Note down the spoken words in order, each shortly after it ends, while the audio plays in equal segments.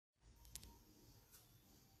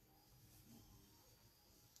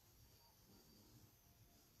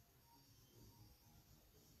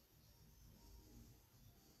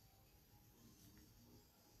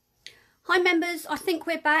Hi members, I think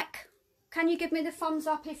we're back. Can you give me the thumbs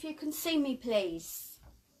up if you can see me, please?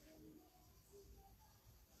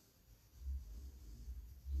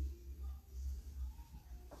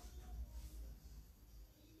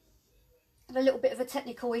 I have a little bit of a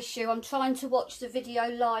technical issue. I'm trying to watch the video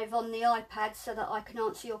live on the iPad so that I can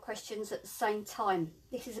answer your questions at the same time.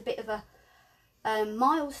 This is a bit of a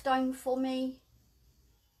milestone for me.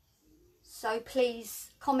 So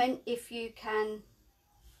please comment if you can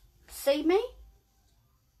see me.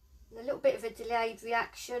 A little bit of a delayed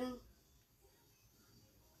reaction.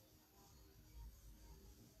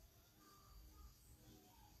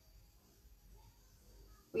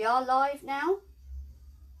 We are live now.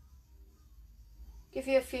 Give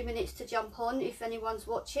you a few minutes to jump on if anyone's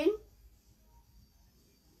watching.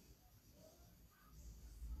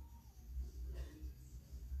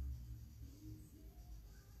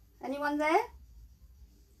 Anyone there?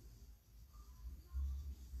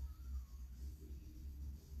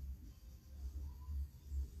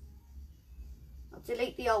 I'll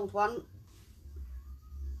delete the old one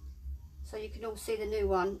so you can all see the new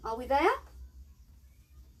one. Are we there?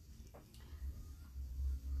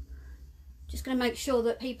 Just going to make sure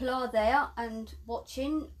that people are there and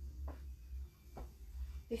watching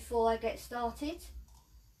before I get started.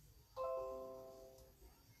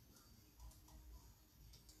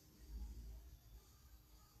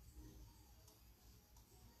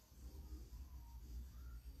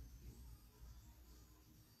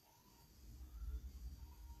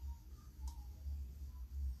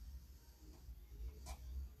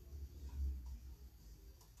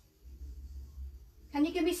 Can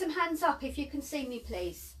you give me some hands up if you can see me,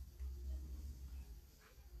 please?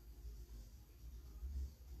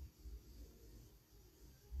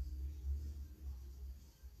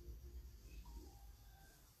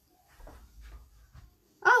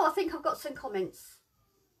 Oh, I think I've got some comments.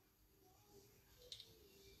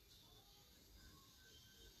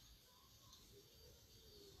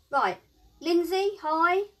 Right, Lindsay,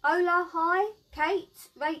 hi. Ola, hi. Kate,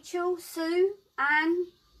 Rachel, Sue, Anne,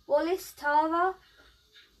 Wallace, Tara,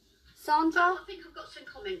 Sandra. Oh, I think I've got some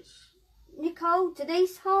comments. Nicole,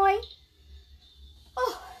 Denise, hi.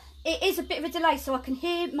 Oh, it is a bit of a delay, so I can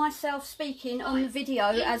hear myself speaking on the video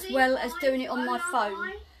as well as doing it on my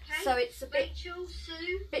phone. So it's a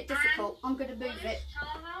bit difficult. I'm going to move it.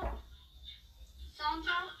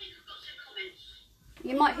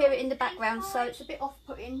 You might hear it in the background, so it's a bit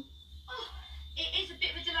off-putting. It is a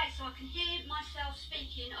bit of a delay, so I can hear myself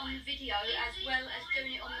speaking on the video as well as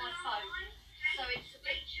doing it on my phone. So it's a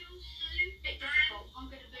bit difficult. I'm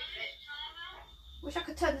going to move it. Wish I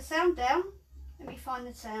could turn the sound down. Let me find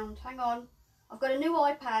the sound. Hang on. I've got a new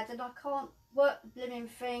iPad and I can't work the blooming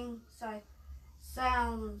thing. So,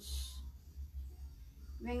 sounds.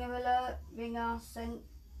 Ringer alert, ringer, send.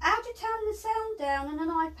 How do you turn the sound down on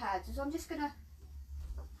an iPad? So I'm just going to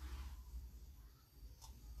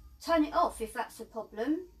turn it off if that's a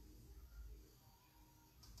problem.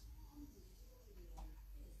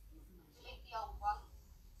 Delete the old one.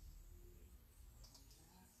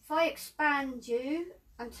 If I expand you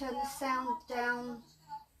and turn the sound down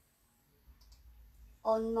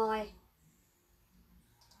on my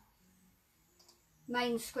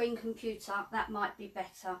main screen computer, that might be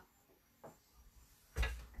better.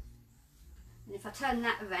 And if I turn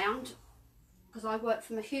that around, because I work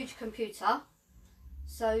from a huge computer,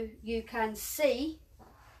 so you can see,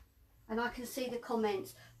 and I can see the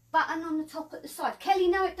comments. Button on the top at the side. Kelly,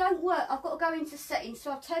 no, it don't work. I've got to go into settings,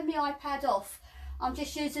 so I've turned my iPad off. I'm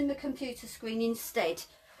just using the computer screen instead.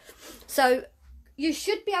 So you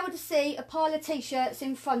should be able to see a pile of t-shirts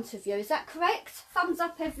in front of you. Is that correct? Thumbs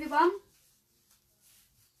up, everyone.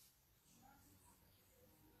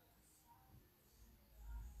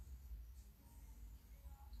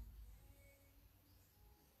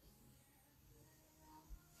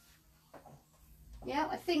 Yeah,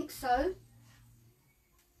 I think so.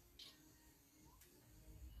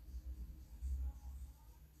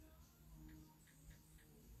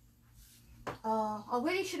 Oh, I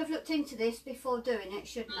really should have looked into this before doing it,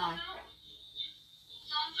 shouldn't I?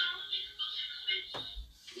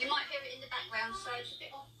 You might hear it in the background, so it's a bit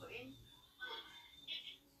off-putting.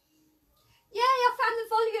 Yay, I found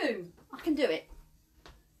the volume. I can do it.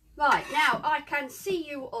 Right, now I can see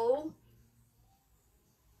you all.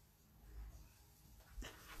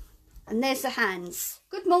 And there's the hands.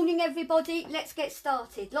 Good morning, everybody. Let's get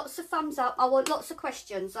started. Lots of thumbs up. I want lots of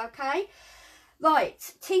questions, okay?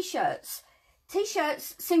 Right, t-shirts.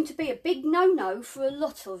 T-shirts seem to be a big no-no for a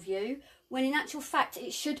lot of you, when in actual fact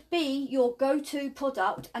it should be your go-to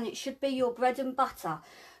product and it should be your bread and butter.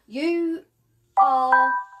 You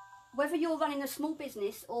are whether you're running a small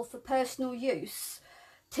business or for personal use,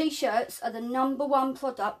 t-shirts are the #1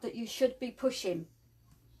 product that you should be pushing.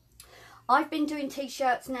 I've been doing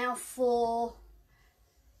t-shirts now for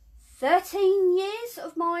 13 years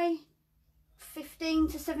of my 15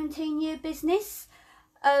 to 17 year business.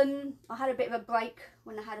 I had a bit of a break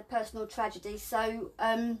when I had a personal tragedy, so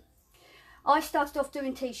I started off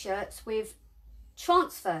doing t-shirts with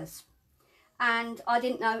transfers, and I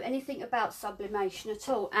didn't know anything about sublimation at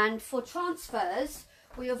all. And for transfers,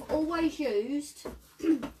 we have always used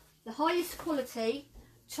the highest quality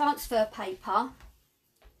transfer paper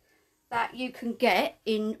that you can get,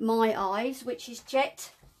 in my eyes, which is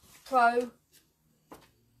Jet Pro.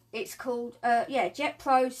 It's called Jet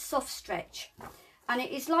Pro Soft Stretch, and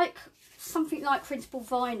it is like something like printable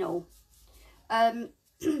vinyl.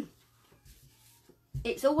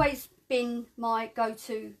 It's always been my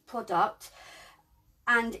go-to product,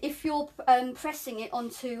 and if you're pressing it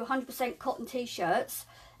onto 100% cotton t-shirts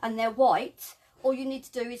and they're white, all you need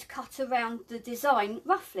to do is cut around the design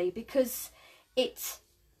roughly, because it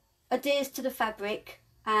adheres to the fabric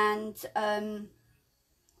and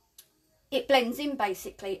it blends in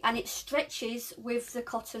basically, and it stretches with the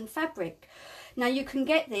cotton fabric. Now you can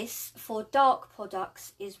get this for dark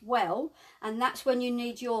products as well, and that's when you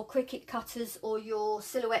need your Cricut cutters or your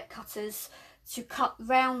silhouette cutters to cut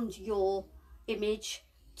round your image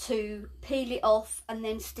to peel it off and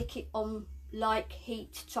then stick it on like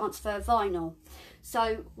heat transfer vinyl.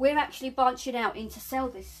 So we're actually branching out into sell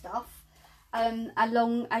this stuff.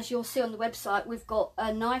 Along, as you'll see on the website, we've got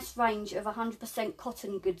a nice range of 100%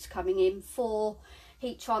 cotton goods coming in for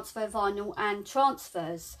heat transfer vinyl and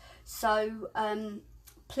transfers. So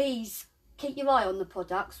please keep your eye on the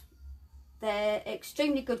products. They're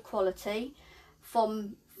extremely good quality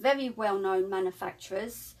from very well-known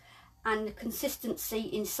manufacturers, and the consistency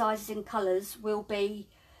in sizes and colours will be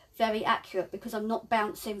very accurate, because I'm not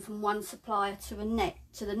bouncing from one supplier to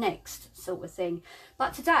the next sort of thing.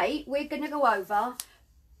 But today we're going to go over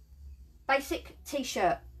basic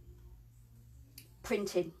t-shirt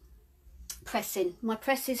printing, pressing. My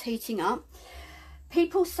press is heating up.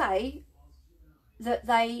 People say that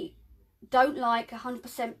they don't like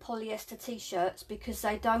 100% polyester t-shirts because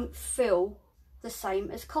they don't feel the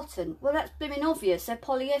same as cotton. Well, that's blooming obvious. They're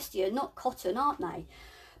polyester, not cotton, aren't they?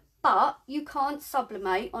 But you can't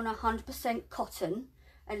sublimate on 100% cotton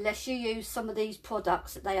unless you use some of these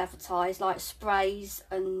products that they advertise, like sprays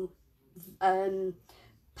and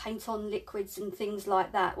paint on liquids and things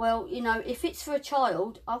like that. Well, you know, if it's for a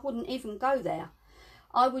child, I wouldn't even go there.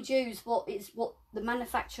 I would use what the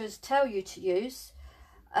manufacturers tell you to use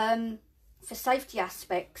for safety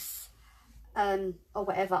aspects or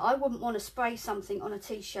whatever. I wouldn't want to spray something on a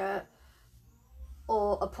t-shirt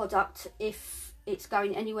or a product if it's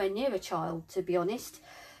going anywhere near a child, to be honest.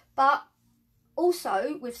 But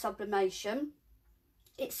also with sublimation,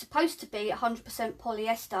 it's supposed to be 100%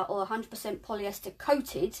 polyester or 100% polyester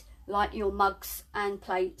coated, like your mugs and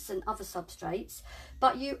plates and other substrates,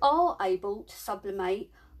 but you are able to sublimate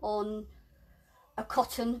on a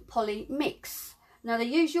cotton poly mix. Now the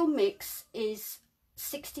usual mix is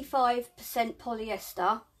 65%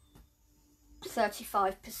 polyester,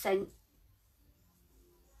 35%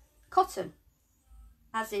 cotton,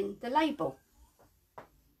 as in the label.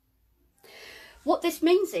 What this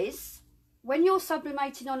means is, when you're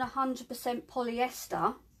sublimating on 100%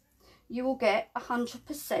 polyester, you will get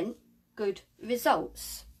 100% good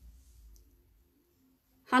results.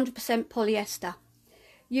 100% polyester,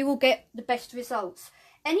 you will get the best results.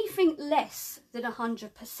 Anything less than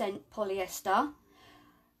 100% polyester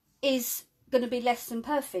is going to be less than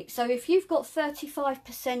perfect. So if you've got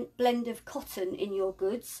 35% blend of cotton in your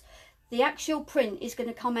goods, the actual print is going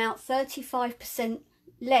to come out 35%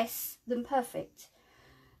 less than perfect.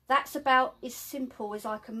 That's about as simple as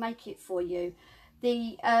I can make it for you.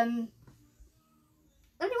 Anyone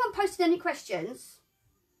posted any questions?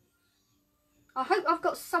 I hope I've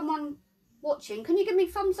got someone watching. Can you give me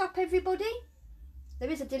thumbs up, everybody? There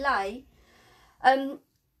is a delay.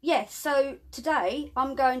 Yes, so today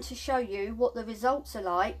I'm going to show you what the results are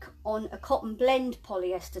like on a cotton blend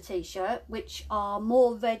polyester t-shirt, which are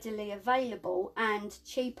more readily available and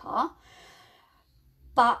cheaper,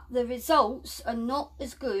 but the results are not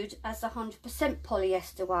as good as the 100%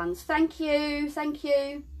 polyester ones. Thank you, thank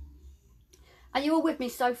you. Are you all with me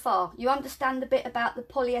so far? You understand a bit about the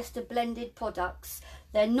polyester blended products.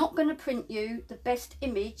 They're not going to print you the best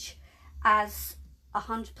image as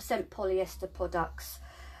 100% polyester products.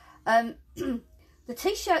 The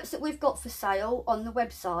t-shirts that we've got for sale on the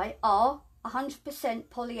website are 100%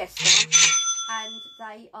 polyester and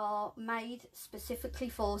they are made specifically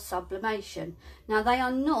for sublimation. Now, they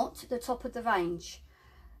are not the top of the range.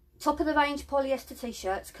 Top of the range polyester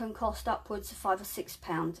t-shirts can cost upwards of £5 or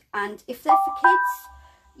 £6, and if they're for kids,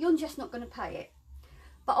 you're just not going to pay it.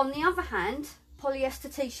 But on the other hand,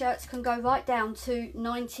 polyester t-shirts can go right down to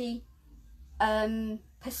 90 GSM,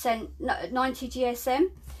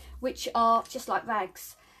 which are just like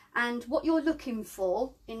rags. And what you're looking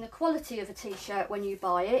for in the quality of a t-shirt when you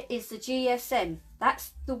buy it is the GSM.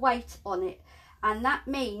 That's the weight on it, and that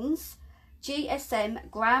means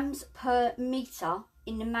GSM, grams per metre,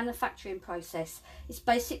 in the manufacturing process. It's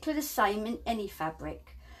basically the same in any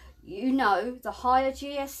fabric. You know, the higher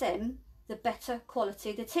GSM, the better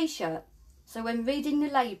quality the t-shirt. So when reading the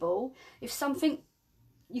label, if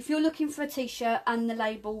you're looking for a t-shirt and the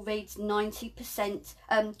label reads 90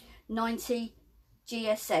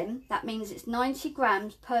 GSM, that means it's 90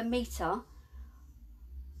 grams per metre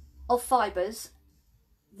of fibres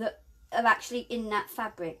that are actually in that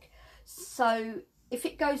fabric. So if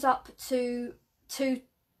it goes up to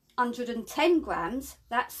 210 grams,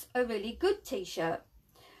 that's a really good t-shirt,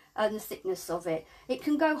 and the thickness of it. It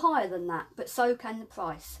can go higher than that, but so can the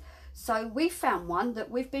price. So we found one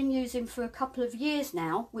that we've been using for a couple of years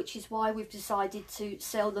now, which is why we've decided to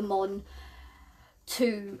sell them on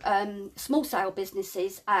to small sale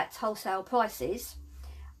businesses at wholesale prices.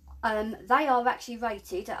 They are actually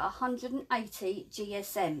rated at 180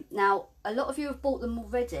 GSM. Now, a lot of you have bought them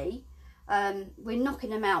already. We're knocking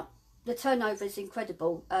them out. The turnover is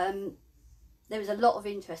incredible. There is a lot of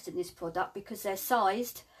interest in this product because they're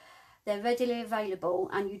sized, they're readily available,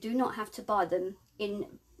 and you do not have to buy them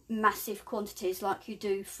in massive quantities like you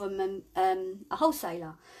do from a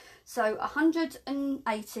wholesaler. So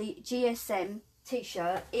 180 GSM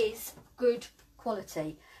t-shirt is good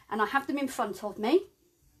quality, and I have them in front of me.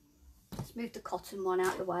 Let's move the cotton one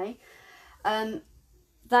out of the way.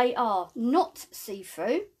 They are not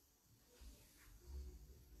see-through.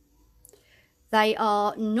 They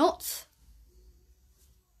are not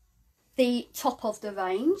the top of the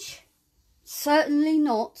range, certainly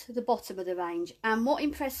not the bottom of the range. And what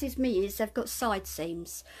impresses me is they've got side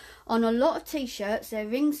seams. On a lot of t-shirts, they're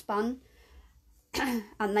ring spun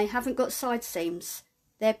and they haven't got side seams.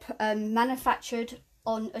 They're manufactured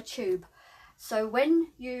on a tube. So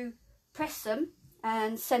when you press them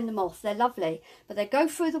and send them off, they're lovely. But they go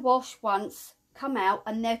through the wash once, come out,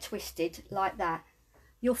 and they're twisted like that.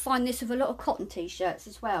 You'll find this with a lot of cotton t-shirts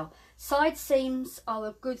as well. Side seams are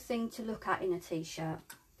a good thing to look at in a t-shirt.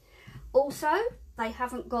 Also, they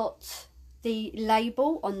haven't got the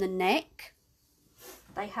label on the neck.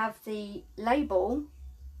 They have the label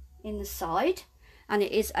in the side, and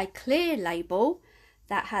it is a clear label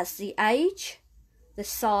that has the age, the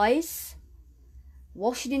size,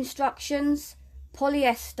 washing instructions,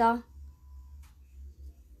 polyester,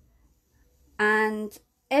 and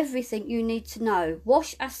everything you need to know.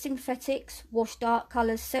 Wash as synthetics, wash dark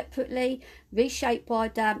colours separately, reshape while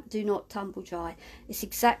damp, do not tumble dry. It's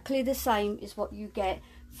exactly the same as what you get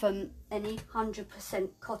from any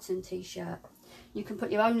 100% cotton t-shirt. You can put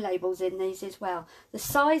your own labels in these as well. The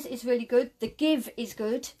size is really good, the give is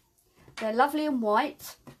good, they're lovely and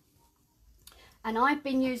white, and I've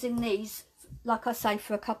been using these, like I say,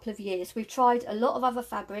 for a couple of years. We've tried a lot of other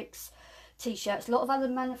fabrics, t-shirts, a lot of other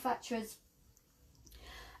manufacturers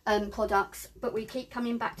products, but we keep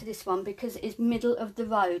coming back to this one because it is middle of the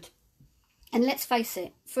road. And let's face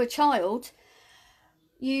it, for a child,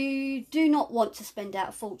 you do not want to spend out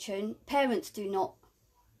a fortune. Parents do not.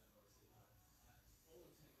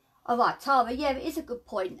 Alright, Tara, yeah, it is a good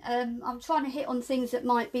point. I'm trying to hit on things that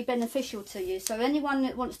might be beneficial to you. So anyone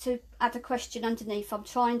that wants to add a question underneath, I'm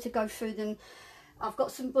trying to go through them. I've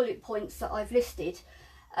got some bullet points that I've listed.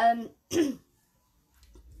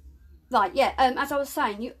 Right, yeah, as I was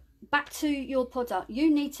saying, back to your product, you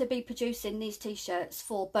need to be producing these t-shirts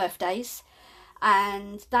for birthdays,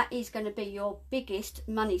 and that is going to be your biggest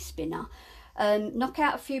money spinner. Knock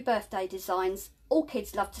out a few birthday designs. All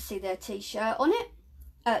kids love to see their t-shirt on it,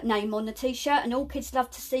 name on the t-shirt, and all kids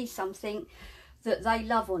love to see something that they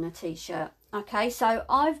love on a t-shirt. Okay, so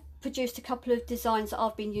I've produced a couple of designs that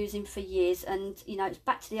I've been using for years, and you know, it's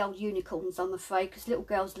back to the old unicorns, I'm afraid, because little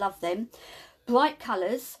girls love them. Bright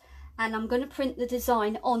colours. And I'm going to print the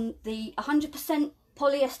design on the 100%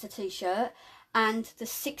 polyester t-shirt and the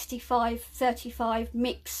 65-35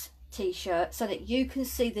 mix t-shirt, so that you can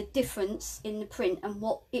see the difference in the print and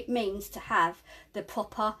what it means to have the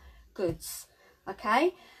proper goods.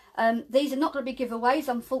 Okay, these are not going to be giveaways,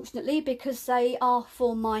 unfortunately, because they are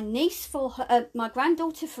for my niece, for her, my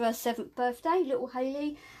granddaughter for her 7th birthday, little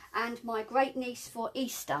Hayley, and my great niece for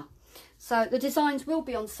Easter. So the designs will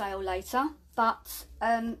be on sale later, but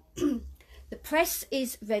the press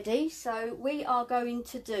is ready. So we are going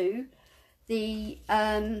to do the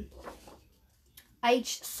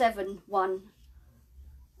age 7 one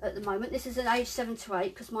at the moment. This is an age 7 to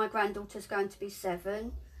 8 because my granddaughter's going to be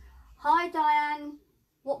 7. Hi Diane,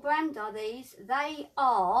 what brand are these? They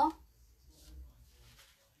are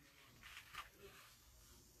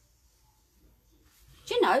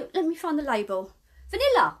do you know, let me find the label.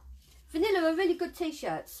 Vanilla. Vanilla are really good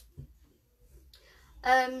t-shirts.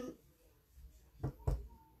 What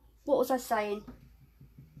was I saying?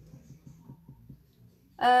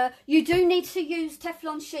 You do need to use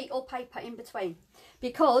Teflon sheet or paper in between,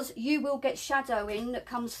 because you will get shadowing that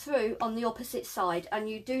comes through on the opposite side, and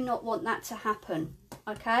you do not want that to happen.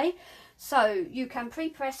 Okay, so you can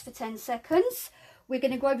pre-press for 10 seconds. We're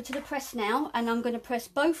going to go over to the press now, and I'm going to press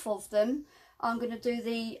both of them. I'm going to do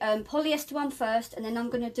the polyester one first, and then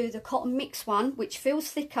I'm going to do the cotton mix one, which feels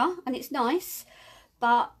thicker and it's nice,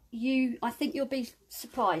 but I think you'll be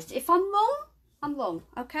surprised. If I'm wrong, I'm wrong.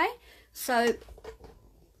 Okay, so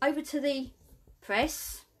over to the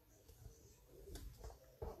press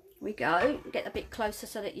we go. Get a bit closer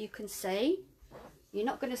so that you can see. You're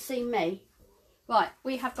not going to see me. Right,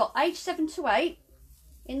 we have got age 7 to 8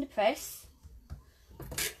 in the press.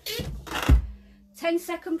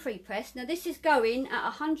 10-second pre-press. Now this is going at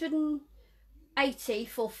 180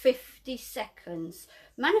 for 50 seconds.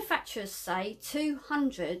 Manufacturers say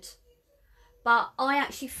 200, but I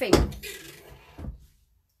actually think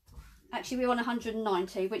we're on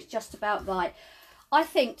 190, which is just about right. I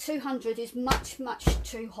think 200 is much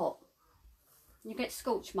too hot. You get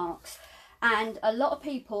scorch marks, and a lot of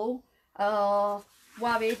people are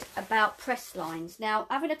worried about press lines. Now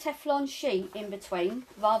having a Teflon sheet in between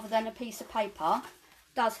rather than a piece of paper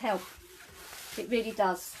does help. It really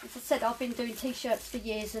does. As I said, I've been doing t-shirts for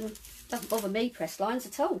years and it doesn't bother me press lines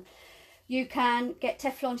at all. You can get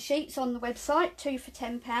Teflon sheets on the website, 2 for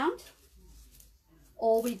 £10,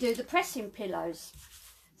 or we do the pressing pillows.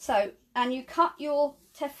 So, and you cut your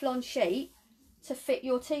Teflon sheet to fit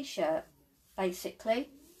your t-shirt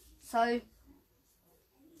basically, so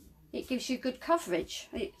it gives you good coverage.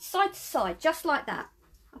 It's side to side, just like that.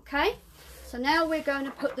 Okay, so now we're going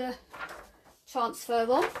to put the transfer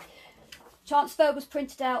on. Transfer was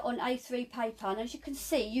printed out on A3 paper, and as you can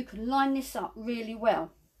see, you can line this up really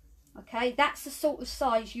well. Okay, that's the sort of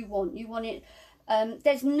size you want. You want it,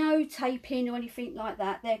 there's no taping or anything like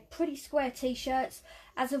that. They're pretty square t-shirts.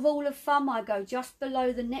 As a rule of thumb, I go just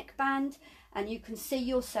below the neckband, and you can see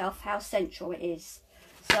yourself how central it is.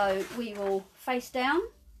 So we will face down.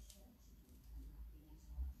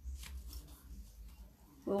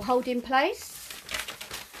 We'll hold in place.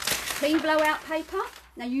 Clean blowout paper.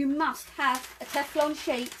 Now you must have a Teflon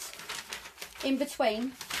sheet in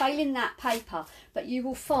between, failing that paper, but you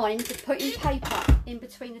will find that putting paper in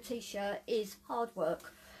between the t-shirt is hard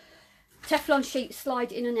work. Teflon sheets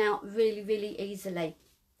slide in and out really easily.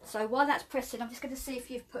 So while that's pressing, I'm just going to see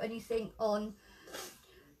if you've put anything on.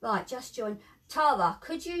 Right, just join. Tara,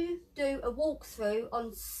 could you do a walkthrough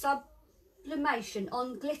on sublimation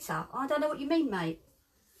on glitter? I don't know what you mean, mate.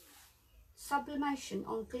 Sublimation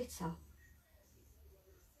on glitter.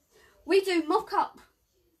 We do mock-up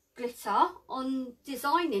glitter on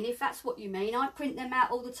designing, if that's what you mean. I print them out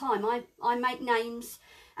all the time. I make names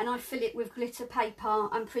and I fill it with glitter paper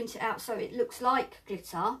and print it out so it looks like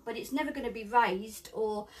glitter, but it's never going to be raised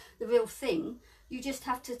or the real thing. You just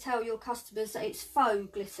have to tell your customers that it's faux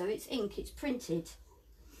glitter, it's ink, it's printed.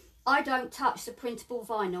 I don't touch the printable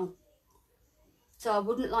vinyl, so I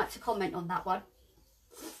wouldn't like to comment on that one.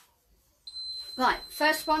 Right,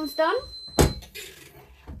 first one's done.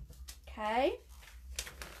 Okay.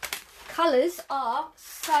 Colours are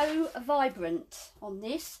so vibrant on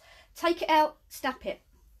this. Take it out, snap it.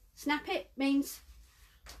 Snap it means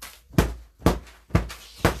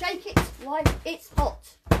shake it while it's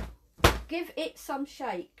hot. Give it some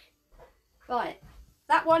shake. Right,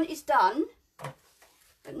 that one is done.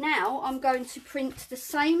 But now I'm going to print the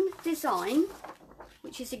same design,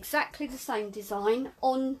 which is exactly the same design,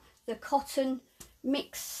 on the cotton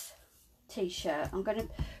mix t-shirt. I'm going to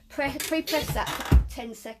pre-press that for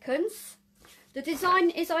 10 seconds. The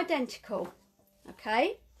design is identical.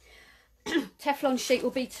 Okay. Teflon sheet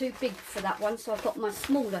will be too big for that one, so I've got my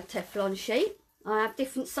smaller Teflon sheet. I have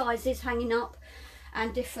different sizes hanging up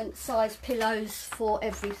and different size pillows for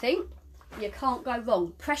everything. You can't go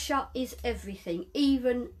wrong. Pressure is everything,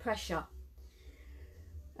 even pressure.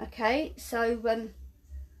 Okay, so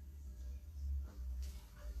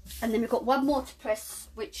and then we've got one more to press,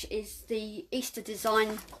 which is the Easter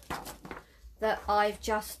design that I've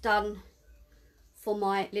just done for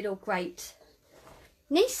my little great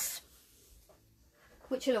niece,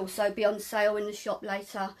 which will also be on sale in the shop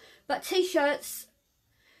later. But t-shirts,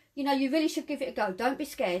 you know, you really should give it a go. Don't be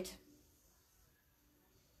scared.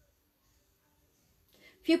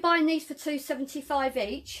 If you're buying these for $2.75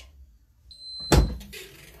 each,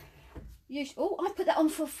 oh, I put that on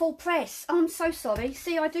for full press. I'm so sorry.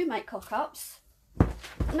 See, I do make cock-ups.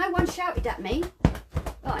 No one shouted at me.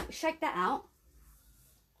 Right, shake that out.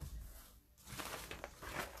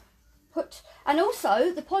 And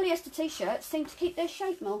also, the polyester t-shirts seem to keep their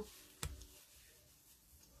shape more.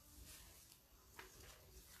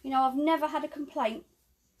 You know, I've never had a complaint.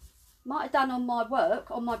 Might have done on my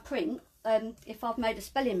work, on my print, if I've made a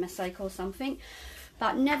spelling mistake or something,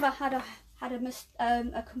 but never had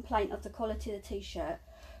a complaint of the quality of the t-shirt.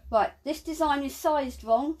 Right, this design is sized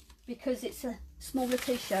wrong because it's a smaller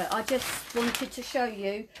t-shirt. I just wanted to show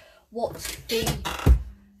you what the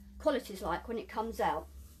quality is like when it comes out.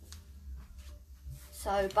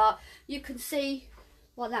 So, but you can see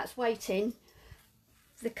while that's waiting,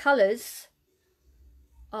 the colours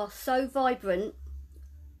are so vibrant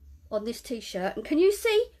on this t-shirt. And can you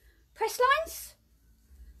see press lines?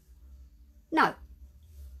 No,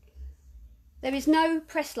 there is no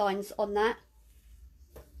press lines on that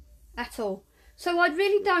at all. So I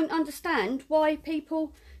really don't understand why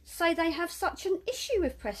people say they have such an issue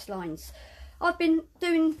with press lines. I've been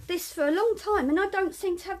doing this for a long time and I don't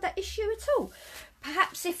seem to have that issue at all.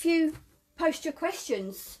 Perhaps if you post your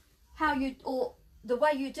questions, how you, or the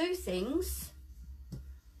way you do things,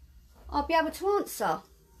 I'll be able to answer.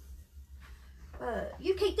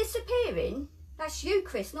 You keep disappearing. That's you,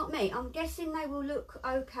 Chris, not me. I'm guessing they will look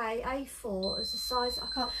okay. A4 is the size. I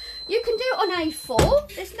can't. You can do it on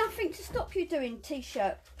A4. There's nothing to stop you doing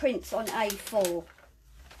t-shirt prints on A4.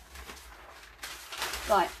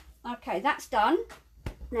 Right. Okay, that's done.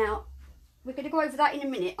 Now, we're going to go over that in a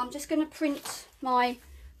minute. I'm just going to print my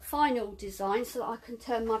final design so that I can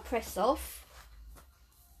turn my press off.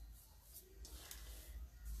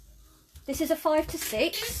 This is a 5 to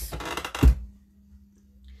 6.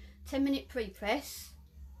 10-minute pre-press.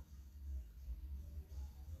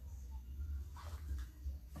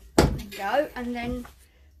 There we go. And then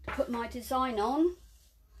put my design on.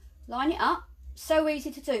 Line it up. So easy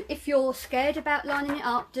to do. If you're scared about lining it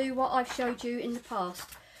up, do what I've showed you in the past.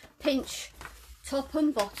 Pinch top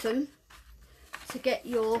and bottom to get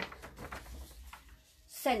your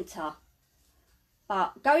centre.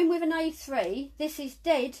 But going with an A3, this is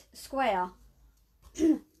dead square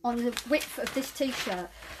on the width of this t-shirt.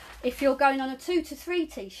 If you're going on a 2 to 3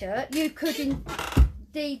 t-shirt, you could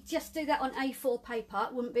indeed just do that on A4 paper.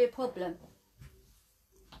 It wouldn't be a problem.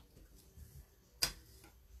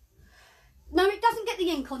 No, it doesn't get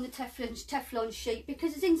the ink on the Teflon sheet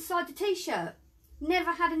because it's inside the t-shirt.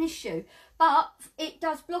 Never had an issue, but it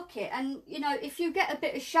does block it. And you know, if you get a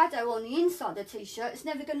bit of shadow on the inside of the t-shirt, it's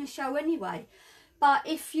never going to show anyway. But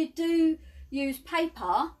if you do use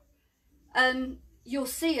paper, you'll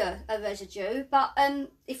see a residue. But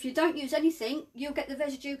if you don't use anything, you'll get the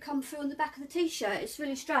residue come through on the back of the t-shirt. It's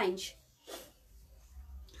really strange.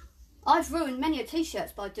 I've ruined many a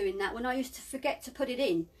t-shirts by doing that when I used to forget to put it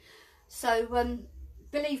in. So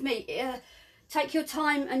believe me, take your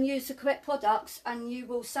time and use the correct products and you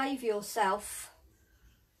will save yourself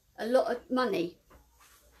a lot of money.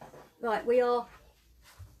 Right, we are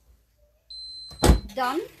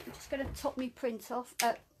done. I'm just going to top my print off,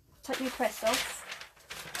 take my press off.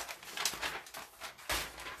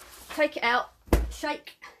 Take it out,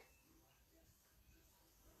 shake.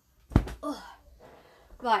 Oh.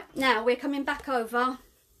 Right, now we're coming back over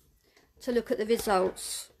to look at the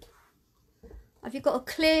results. Have you got a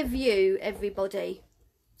clear view, everybody?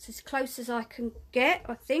 It's as close as I can get,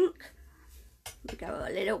 I think. Let me go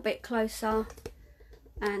a little bit closer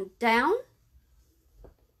and down.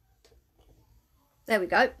 There we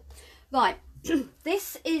go. Right,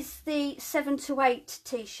 this is the 7 to 8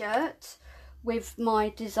 t-shirt with my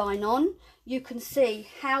design on. You can see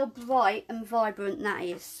how bright and vibrant that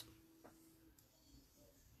is.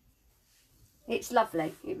 It's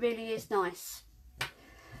lovely. It really is nice.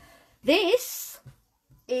 This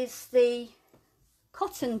is the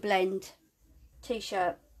cotton blend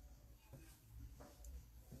t-shirt.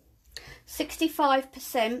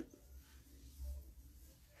 65%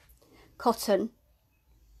 cotton.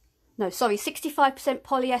 No, sorry, 65%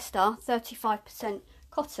 polyester, 35%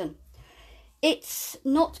 cotton. It's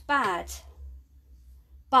not bad,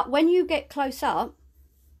 but when you get close up,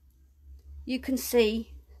 you can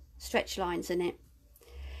see stretch lines in it.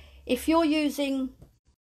 If you're using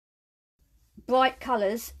bright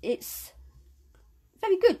colours, it's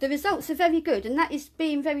very good. The results are very good, and that is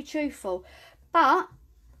being very truthful. but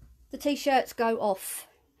the t-shirts go off.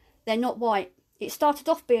 They're not white. It started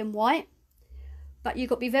off being white, but you've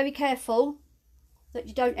got to be very careful that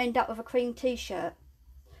you don't end up with a cream t-shirt.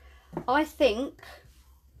 I think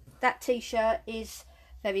that t-shirt is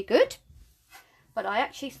very good, but I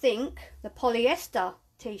actually think the polyester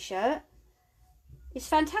t-shirt is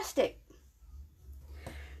fantastic.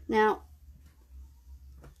 Now,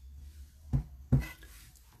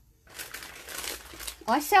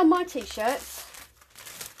 I sell my t-shirts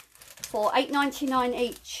for $8.99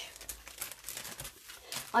 each.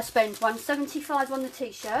 I spend $1.75 on the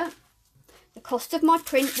t-shirt. The cost of my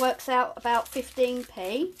print works out about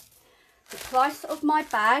 15p. The price of my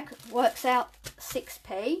bag works out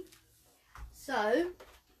 6p. So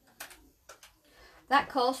that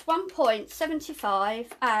costs 1.75,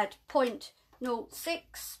 add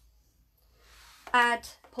 0.06, add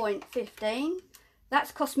 0.15.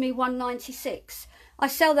 That's cost me $1.96. I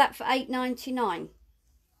sell that for $8.99.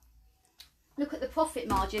 Look at the profit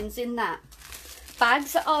margins in that.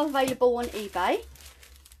 Bags that are available on eBay.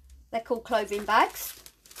 They're called clothing bags.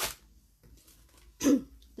 The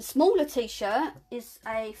smaller t-shirt is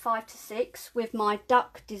a 5 to 6 with my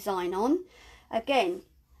duck design on. Again,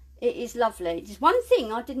 it is lovely. There's one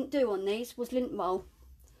thing I didn't do on these was lint roll.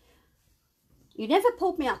 You never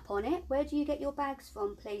pulled me up on it. Where do you get your bags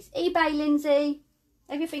from, please? eBay, Lindsay.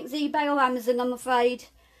 Everything's eBay or Amazon, I'm afraid.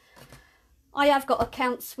 I have got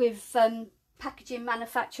accounts with packaging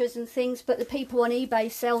manufacturers and things, but the people on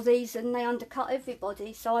eBay sell these and they undercut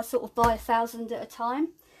everybody, so I sort of buy 1,000 at a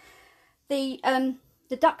time. The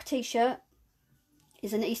duck t-shirt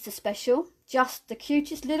is an Easter special, just the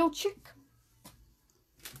cutest little chick.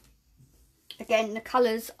 Again, the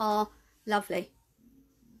colours are lovely.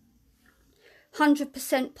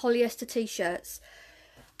 100% polyester t-shirts.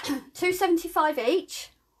 $2.75 each.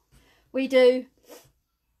 We do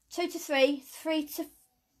 2 to 3, 3 to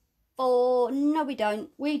 4. No, we don't.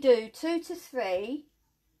 We do 2 to 3.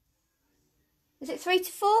 Is it 3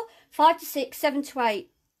 to 4? 5 to 6, 7 to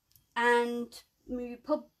 8. And you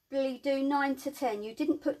probably do 9 to 10. You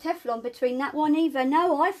didn't put Teflon between that one either.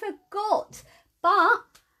 No, I forgot. But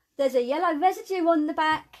there's a yellow residue on the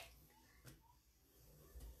back.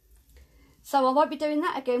 So I won't be doing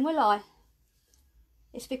that again, will I?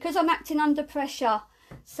 It's because I'm acting under pressure.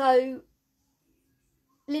 So,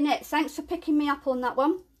 Lynette, thanks for picking me up on that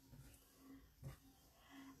one.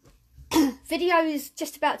 Video is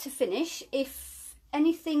just about to finish. If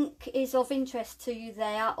anything is of interest to you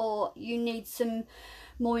there, or you need some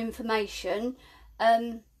more information,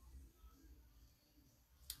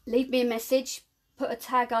 leave me a message, put a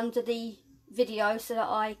tag under the video so that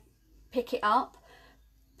I pick it up.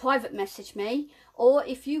 Private message me, or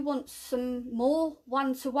if you want some more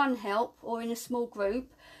one-to-one help or in a small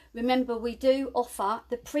group, remember we do offer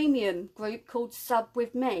the premium group called Sub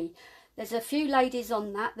With Me. There's a few ladies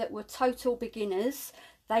on that were total beginners.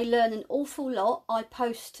 They learn an awful lot. I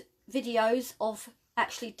post videos of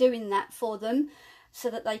actually doing that for them so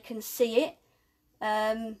that they can see it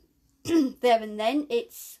there and then.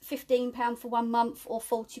 It's £15 for 1 month or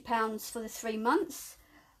 £40 for the 3 months.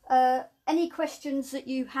 Any questions that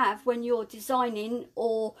you have when you're designing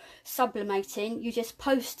or sublimating, you just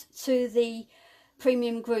post to the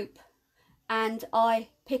premium group and I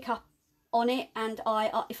pick up on it, and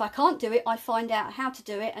if I can't do it, I find out how to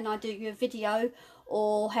do it and I do you a video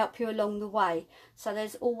or help you along the way. So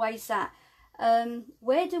there's always that.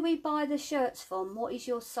 Where do we buy the shirts from? What is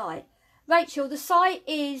your site? Rachel, the site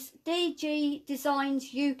is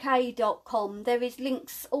dgdesignsuk.com. There is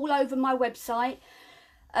links all over my website.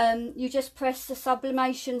 You just press the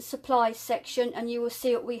sublimation supply section and you will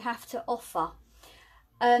see what we have to offer.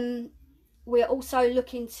 We're also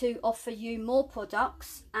looking to offer you more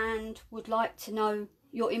products and would like to know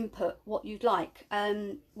your input, what you'd like.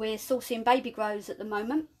 We're sourcing baby grows at the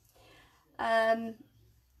moment.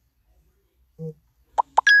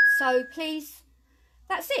 So please,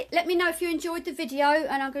 that's it. Let me know if you enjoyed the video,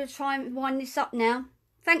 and I'm going to try and wind this up now.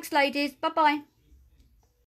 Thanks ladies, bye bye.